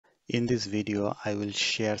In this video, I will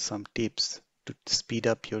share some tips to speed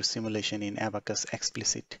up your simulation in Abaqus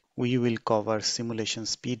Explicit. We will cover simulation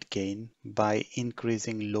speed gain by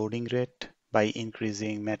increasing loading rate, by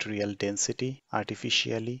increasing material density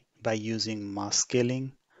artificially, by using mass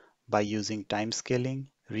scaling, by using time scaling,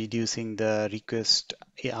 reducing the request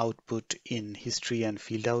output in history and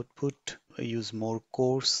field output, use more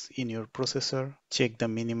cores in your processor, check the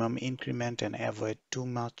minimum increment and avoid too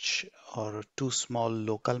much or too small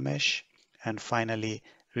local mesh, and finally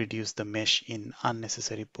reduce the mesh in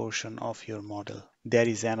unnecessary portion of your model. There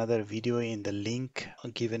is another video in the link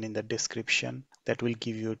given in the description that will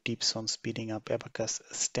give you tips on speeding up Abaqus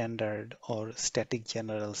standard or static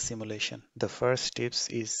general simulation. The first tips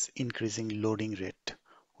is increasing loading rate,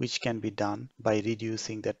 which can be done by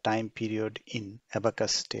reducing the time period in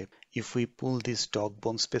Abaqus step. If we pull this dog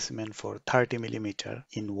bone specimen for 30 mm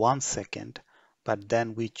in 1 second, but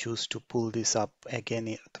then we choose to pull this up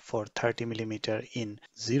again for 30 mm in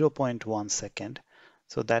 0.1 second,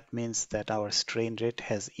 so that means that our strain rate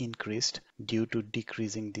has increased due to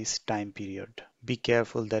decreasing this time period. Be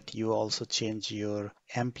careful that you also change your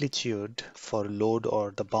amplitude for load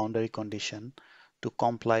or the boundary condition to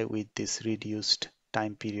comply with this reduced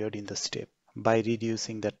time period in the step. By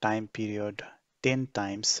reducing the time period 10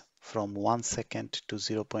 times from 1 second to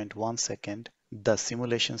 0.1 second, the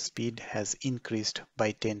simulation speed has increased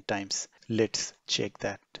by 10 times. Let's check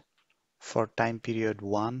that. For time period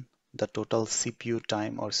 1, the total CPU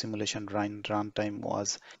time or simulation run time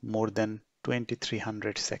was more than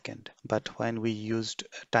 2300 seconds. But when we used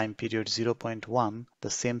time period 0.1,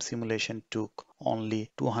 the same simulation took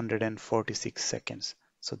only 246 seconds.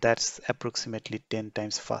 So that's approximately 10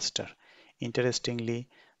 times faster. Interestingly,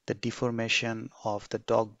 the deformation of the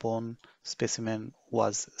dog bone specimen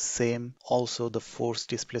was same. Also, the force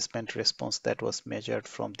displacement response that was measured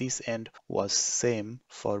from this end was same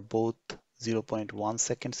for both 0.1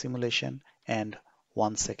 second simulation and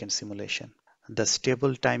 1 second simulation. The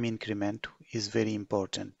stable time increment is very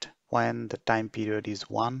important. When the time period is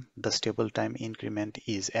 1, the stable time increment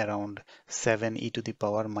is around 7 e to the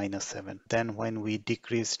power minus 7. Then when we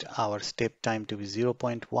decreased our step time to be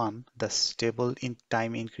 0.1, the stable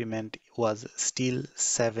time increment was still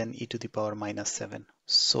 7 e to the power minus 7.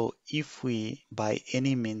 So if we by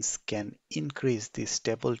any means can increase the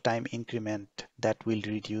stable time increment, that will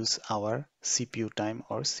reduce our CPU time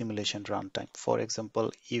or simulation runtime. For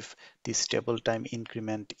example, if the stable time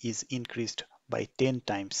increment is increased by 10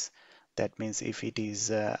 times, that means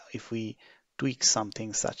if we tweak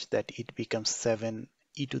something such that it becomes 7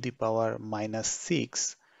 e to the power minus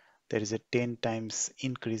 6, there is a 10 times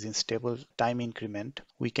increase in stable time increment,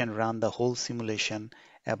 we can run the whole simulation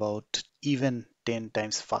about even 10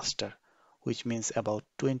 times faster, which means about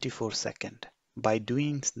 24 seconds. By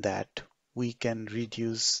doing that, we can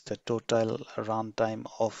reduce the total runtime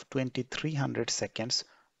of 2300 seconds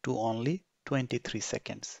to only 23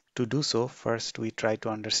 seconds. To do so, first we try to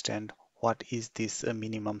understand what is this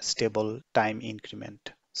minimum stable time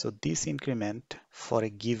increment. So this increment for a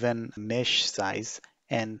given mesh size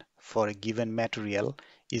and for a given material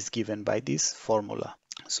is given by this formula.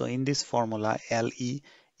 So in this formula, LE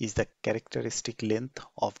is the characteristic length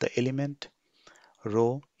of the element,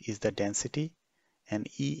 rho is the density, and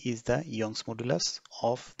E is the Young's modulus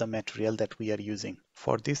of the material that we are using.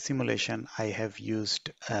 For this simulation, I have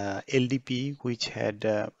used LDP, which had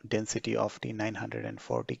a density of the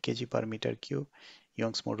 940 kg per meter cube,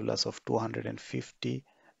 Young's modulus of 250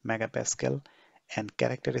 megapascal, and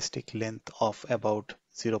characteristic length of about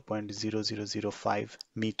 0.0005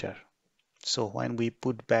 meter. So when we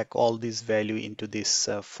put back all this value into this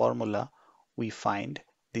formula, we find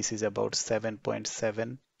this is about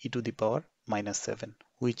 7.7 e to the power minus 7,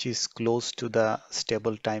 which is close to the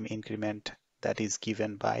stable time increment that is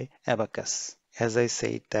given by Abaqus. As I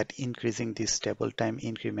said, that increasing this stable time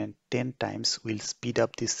increment 10 times will speed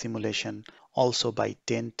up this simulation also by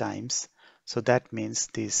 10 times. So that means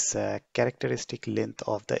this characteristic length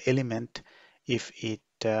of the element, if it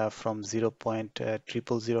from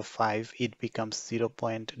 0.0005 it becomes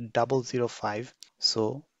 0.005,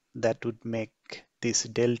 so that would make this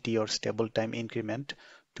del t or stable time increment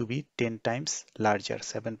to be 10 times larger,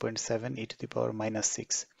 7.7 e to the power minus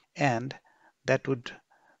 6, and that would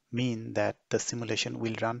mean that the simulation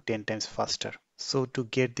will run 10 times faster. So to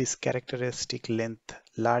get this characteristic length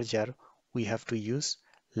larger, we have to use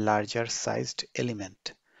larger sized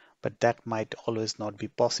element, but that might always not be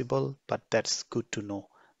possible. But that's good to know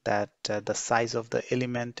that the size of the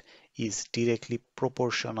element is directly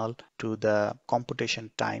proportional to the computation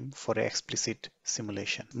time for an explicit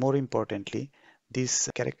simulation. More importantly, This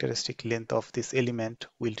characteristic length of this element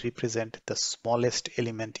will represent the smallest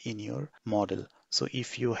element in your model. So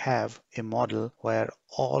if you have a model where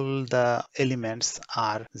all the elements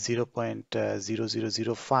are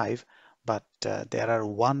 0.0005, but there are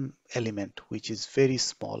one element which is very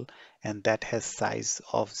small and that has size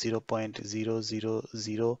of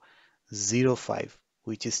 0.00005,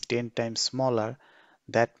 which is 10 times smaller,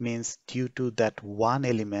 that means due to that one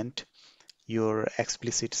element, your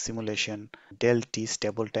explicit simulation del t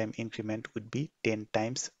stable time increment would be 10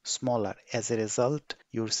 times smaller. As a result,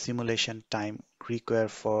 your simulation time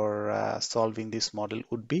required for solving this model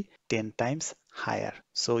would be 10 times higher.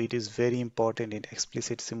 So it is very important in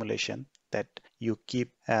explicit simulation that you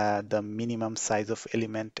keep the minimum size of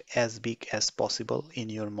element as big as possible in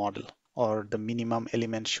your model, or the minimum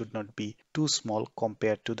element should not be too small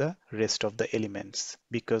compared to the rest of the elements,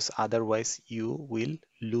 because otherwise you will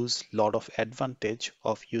lose lot of advantage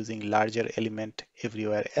of using larger element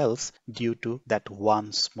everywhere else due to that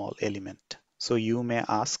one small element. So you may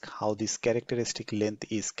ask how this characteristic length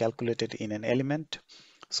is calculated in an element.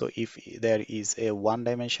 So if there is a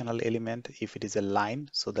one-dimensional element, if it is a line,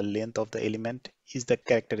 so the length of the element is the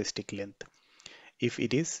characteristic length. If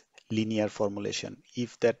it is linear formulation,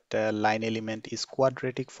 if that line element is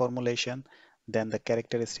quadratic formulation, then the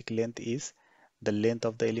characteristic length is the length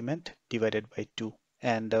of the element divided by 2.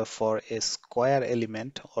 And for a square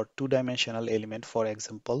element or two-dimensional element, for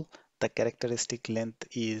example, the characteristic length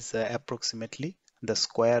is approximately the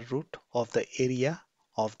square root of the area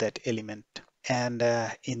of that element. And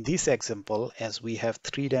in this example, as we have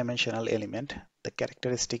three-dimensional element, the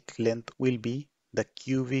characteristic length will be the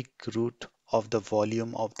cubic root of the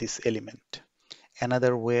volume of this element.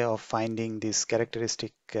 Another way of finding this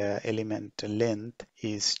characteristic element length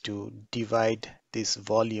is to divide this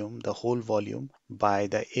volume, the whole volume, by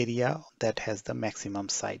the area that has the maximum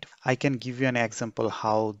side. I can give you an example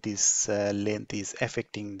how this length is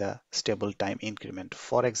affecting the stable time increment.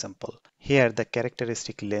 For example, here the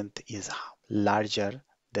characteristic length is larger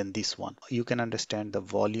than this one. You can understand the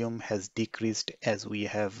volume has decreased as we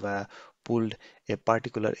have pulled a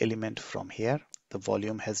particular element from here. The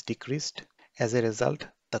volume has decreased. As a result,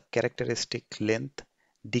 the characteristic length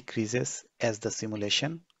decreases as the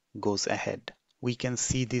simulation goes ahead. We can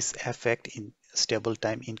see this effect in stable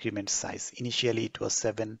time increment size. Initially it was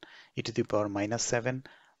 7 e to the power minus 7,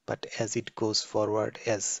 but as it goes forward,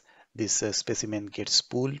 as this specimen gets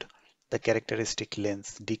pulled, the characteristic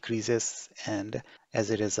length decreases, and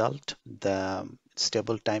as a result the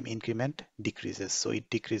stable time increment decreases. So it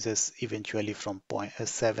decreases eventually from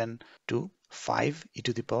 0.7 to 5 e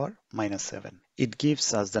to the power minus 7. It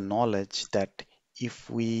gives us the knowledge that if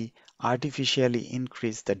we artificially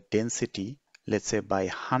increase the density, let's say by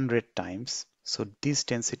 100 times, so this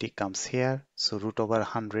density comes here, so root over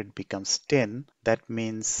 100 becomes 10. That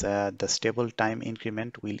means the stable time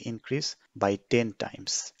increment will increase by 10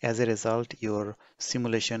 times. As a result, your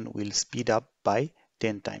simulation will speed up by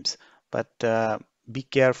 10 times. But be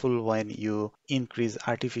careful when you increase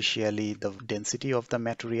artificially the density of the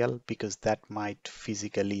material, because that might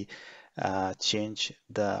physically change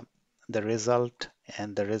the result,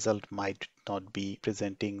 and the result might not be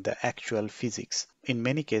presenting the actual physics. In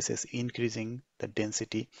many cases, increasing the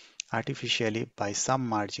density artificially by some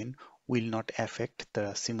margin will not affect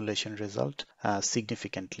the simulation result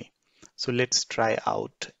significantly. So let's try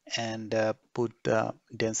out and put the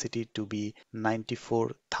density to be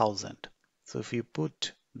 94,000. So if you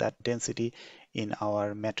put that density in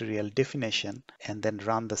our material definition and then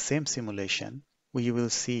run the same simulation, we will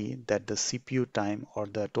see that the CPU time, or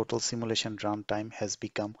the total simulation runtime, has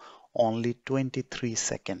become only 23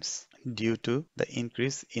 seconds due to the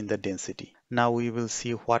increase in the density. Now we will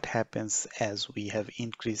see what happens as we have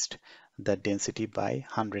increased the density by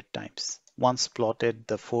 100 times. Once plotted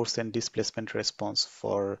the force and displacement response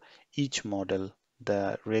for each model,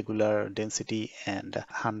 the regular density and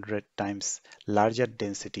 100 times larger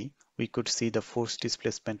density, we could see the force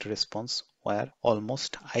displacement response were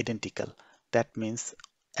almost identical. That means,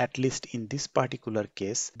 at least in this particular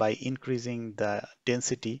case, by increasing the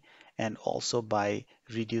density and also by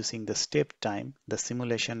reducing the step time, the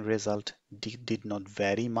simulation result did not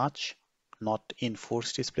vary much, not in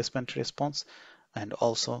force displacement response, and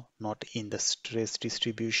also not in the stress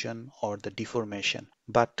distribution or the deformation.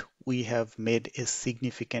 But we have made a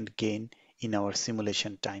significant gain in our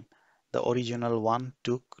simulation time. The original one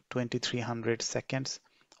took 2300 seconds.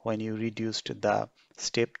 When you reduced the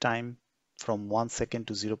step time from 1 second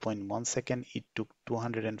to 0.1 second, it took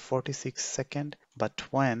 246 seconds. But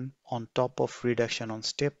when on top of reduction on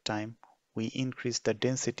step time, we increased the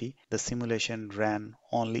density, the simulation ran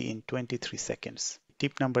only in 23 seconds.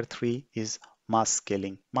 Tip number 3 is mass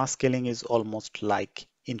scaling. Mass scaling is almost like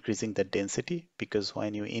increasing the density, because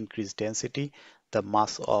when you increase density, the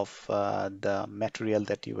mass of the material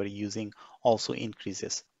that you are using also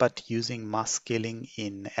increases. But using mass scaling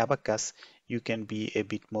in Abaqus, you can be a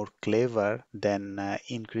bit more clever than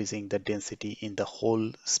increasing the density in the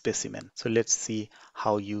whole specimen. So let's see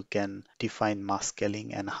how you can define mass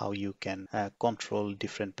scaling and how you can control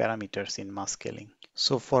different parameters in mass scaling.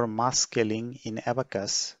 So for mass scaling in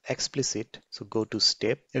Abaqus Explicit, so go to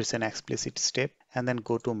step, it's an explicit step, and then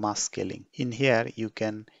go to mass scaling. In here, you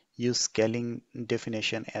can use scaling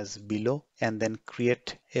definition as below and then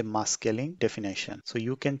create a mass scaling definition. So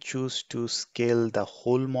you can choose to scale the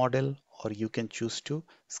whole model, or you can choose to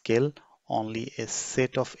scale only a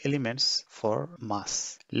set of elements for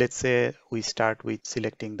mass. Let's say we start with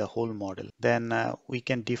selecting the whole model. Then we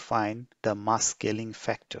can define the mass scaling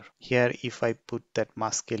factor. Here, if I put that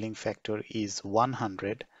mass scaling factor is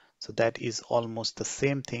 100, so that is almost the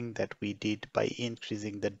same thing that we did by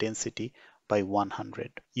increasing the density by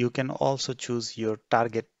 100. You can also choose your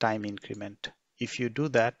target time increment. If you do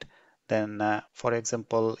that, then for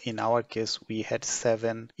example, in our case, we had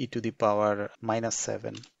 7 e to the power minus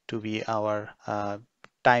 7 to be our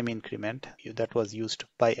time increment that was used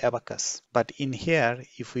by Abaqus. But in here,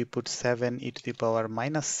 if we put 7 e to the power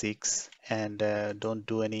minus 6 and don't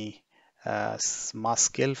do any mass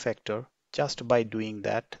scale factor, just by doing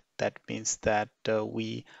that, that means that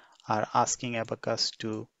we are asking Abaqus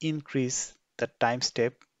to increase the time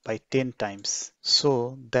step by 10 times.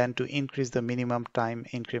 So then to increase the minimum time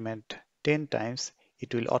increment 10 times,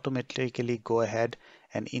 it will automatically go ahead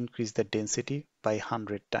and increase the density by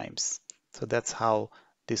 100 times. So that's how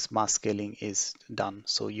this mass scaling is done.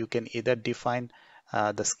 So you can either define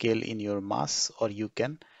the scale in your mass, or you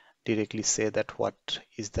can directly say that what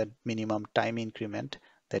is the minimum time increment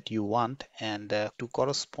that you want, and to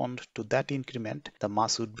correspond to that increment, the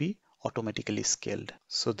mass would be automatically scaled.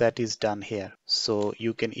 So that is done here. So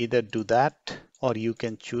you can either do that, or you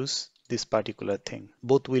can choose this particular thing.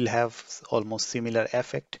 Both will have almost similar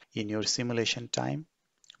effect in your simulation time,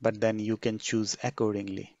 but then you can choose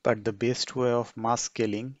accordingly. But the best way of mass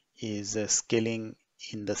scaling is scaling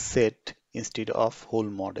in the set instead of whole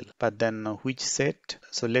model. But then which set?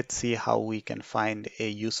 So let's see how we can find a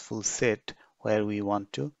useful set where we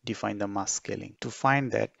want to define the mass scaling. To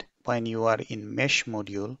find that, when you are in mesh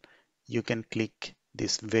module, you can click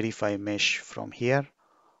this verify mesh from here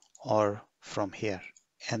or from here.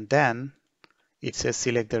 And then it says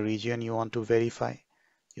select the region you want to verify.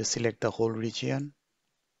 You select the whole region.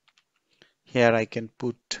 Here I can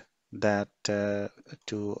put that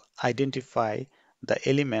to identify the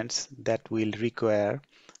elements that will require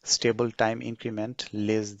stable time increment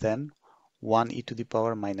less than 1 e to the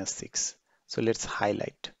power minus 6. So let's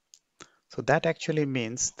highlight. So that actually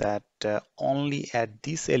means that only at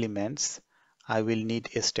these elements I will need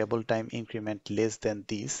a stable time increment less than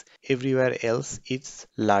this. Everywhere else it's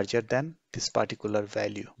larger than this particular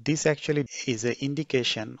value. This actually is an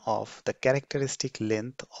indication of the characteristic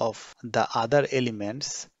length of the other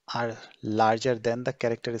elements are larger than the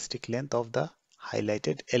characteristic length of the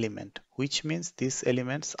highlighted element, which means these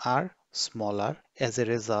elements are smaller. As a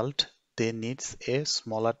result, they needs a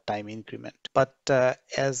smaller time increment. But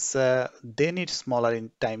as they need smaller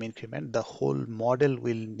in time increment, the whole model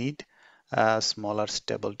will need a smaller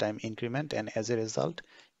stable time increment, and as a result,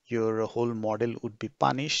 your whole model would be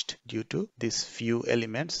punished due to these few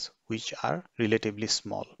elements which are relatively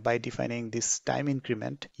small. By defining this time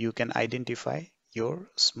increment, you can identify your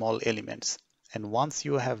small elements. And once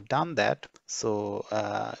you have done that, so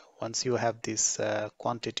once you have this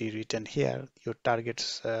quantity written here, your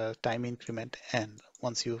target's time increment, and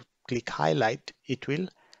once you click highlight, it will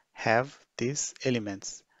have these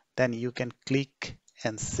elements. Then you can click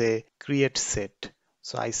and say create set.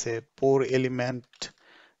 So I say 4 element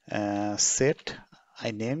set. I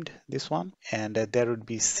named this one, and there would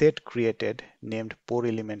be set created named 4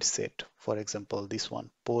 element set. For example, this one,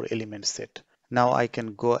 4 element set. Now I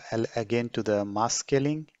can go again to the mass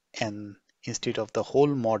scaling, and instead of the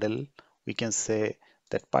whole model, we can say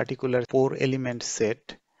that particular 4 element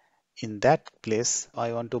set. In that place,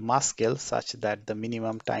 I want to mass scale such that the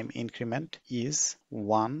minimum time increment is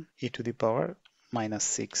 1 e to the power minus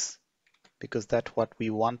 6, because that's what we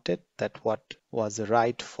wanted, that what was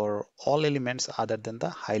right for all elements other than the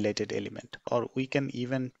highlighted element. Or we can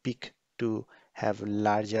even pick to have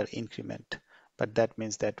larger increment, but that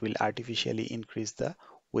means that will artificially increase the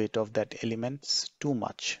weight of that elements too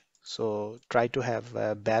much. So try to have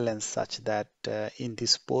a balance such that in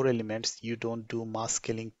these 4 elements you don't do mass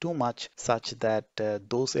scaling too much, such that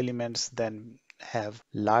those elements then have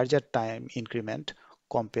larger time increment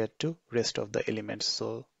compared to rest of the elements,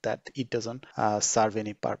 so that it doesn't serve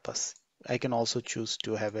any purpose. I can also choose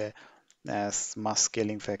to have a mass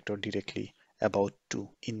scaling factor directly about 2.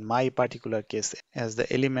 In my particular case, as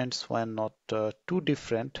the elements were not too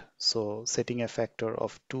different, so setting a factor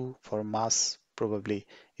of 2 for mass probably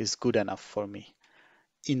is good enough for me.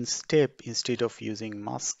 Instead of using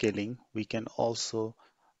mass scaling, we can also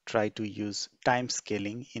try to use time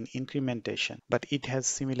scaling in incrementation, but it has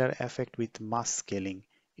similar effect with mass scaling.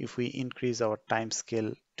 If we increase our time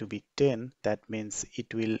scale to be 10, that means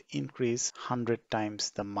it will increase 100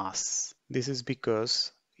 times the mass. This is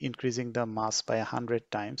because increasing the mass by 100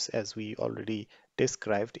 times, as we already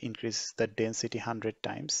described, increase the density 100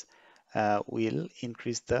 times, will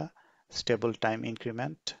increase the stable time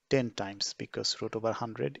increment 10 times, because root over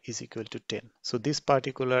 100 is equal to 10. So this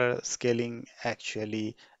particular scaling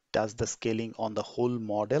actually does the scaling on the whole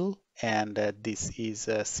model, and this is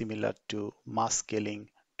similar to mass scaling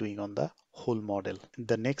doing on the whole model.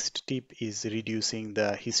 The next tip is reducing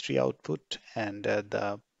the history output and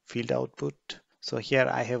the field output. So here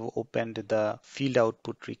I have opened the field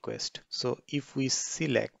output request. So if we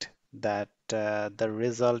select that the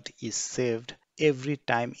result is saved every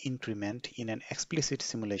time increment in an explicit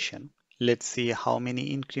simulation, let's see how many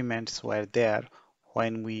increments were there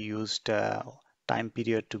when we used time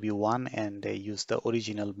period to be 1 and use the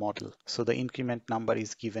original model. So the increment number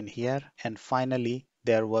is given here, and finally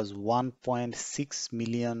there was 1.6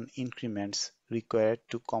 million increments required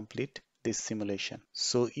to complete this simulation.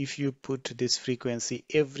 So if you put this frequency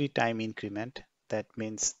every time increment, that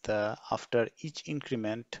means after each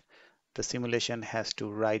increment the simulation has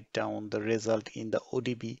to write down the result in the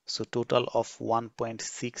ODB, so total of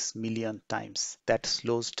 1.6 million times. That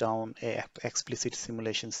slows down a explicit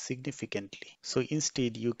simulation significantly. So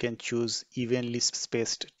instead you can choose evenly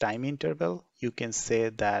spaced time interval. You can say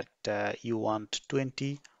that you want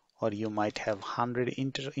 20, or you might have 100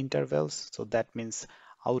 intervals. So that means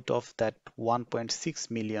out of that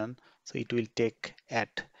 1.6 million, so it will take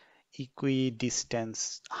at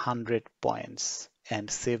equidistance 100 points and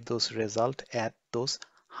save those results at those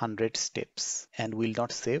 100 steps, and will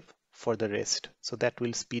not save for the rest. So that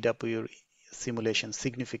will speed up your simulation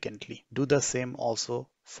significantly. Do the same also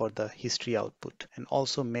for the history output, and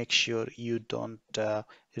also make sure you don't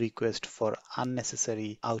request for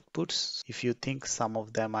unnecessary outputs. If you think some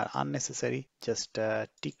of them are unnecessary, just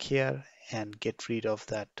tick here and get rid of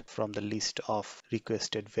that from the list of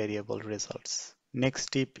requested variable results.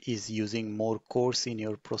 Next tip is using more cores in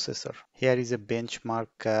your processor. Here is a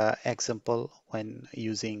benchmark example when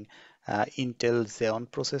using Intel Xeon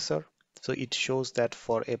processor. So it shows that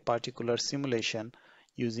for a particular simulation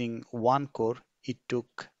using one core, it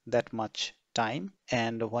took that much time,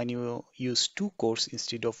 and when you use 2 cores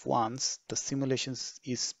instead of ones, the simulation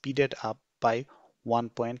is speeded up by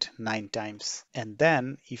 1.9 times. And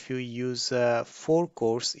then if you use 4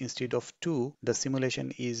 cores instead of 2, the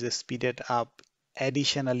simulation is speeded up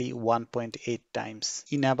additionally 1.8 times.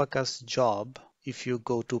 In Abaqus job, if you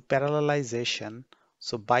go to parallelization,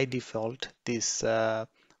 so by default this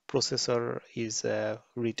processor is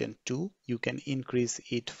written 2. You can increase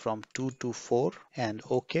it from 2 to 4 and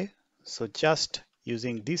OK. So just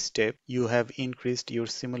using this step, you have increased your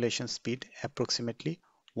simulation speed approximately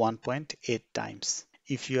 1.8 times.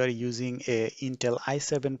 If you are using a Intel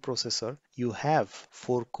i7 processor, you have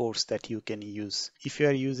 4 cores that you can use. If you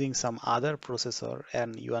are using some other processor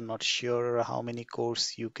and you are not sure how many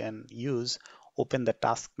cores you can use, open the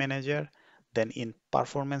task manager. Then in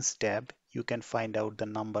performance tab, you can find out the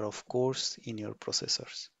number of cores in your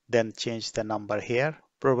processors. Then change the number here.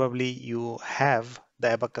 Probably you have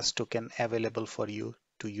the Abaqus token available for you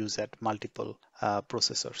to use at multiple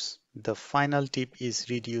processors. The final tip is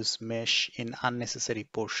reduce mesh in unnecessary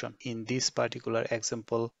portion. In this particular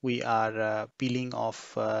example, we are peeling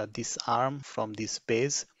off this arm from this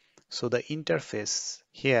base. So the interface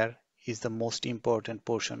here is the most important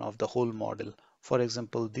portion of the whole model. For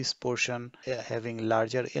example, this portion having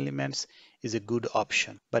larger elements is a good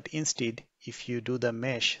option. But instead, if you do the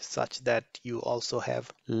mesh such that you also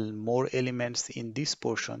have more elements in this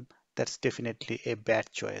portion, that's definitely a bad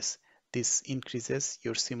choice. This increases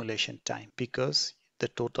your simulation time because the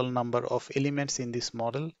total number of elements in this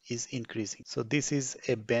model is increasing. So this is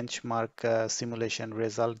a benchmark simulation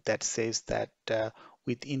result that says that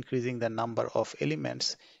with increasing the number of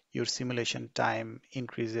elements, your simulation time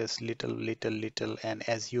increases little, and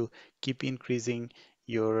as you keep increasing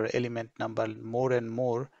your element number more and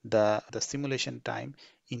more, the simulation time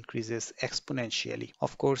increases exponentially.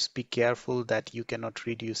 Of course, be careful that you cannot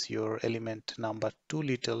reduce your element number too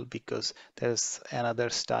little, because there's another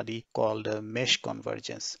study called mesh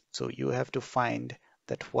convergence. So you have to find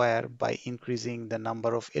that where by increasing the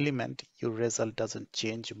number of elements, your result doesn't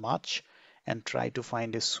change much, and try to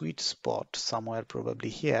find a sweet spot somewhere probably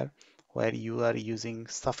here where you are using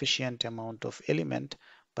sufficient amount of element,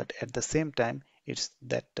 but at the same time it's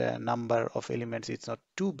that number of elements it's not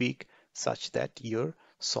too big such that your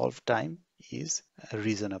solve time is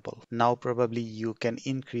reasonable. Now probably you can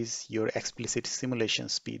increase your explicit simulation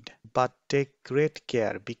speed, but take great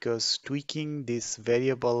care because tweaking this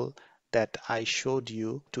variable that I showed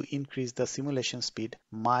you to increase the simulation speed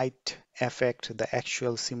might affect the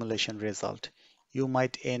actual simulation result. You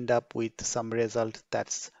might end up with some result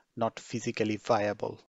that's not physically viable.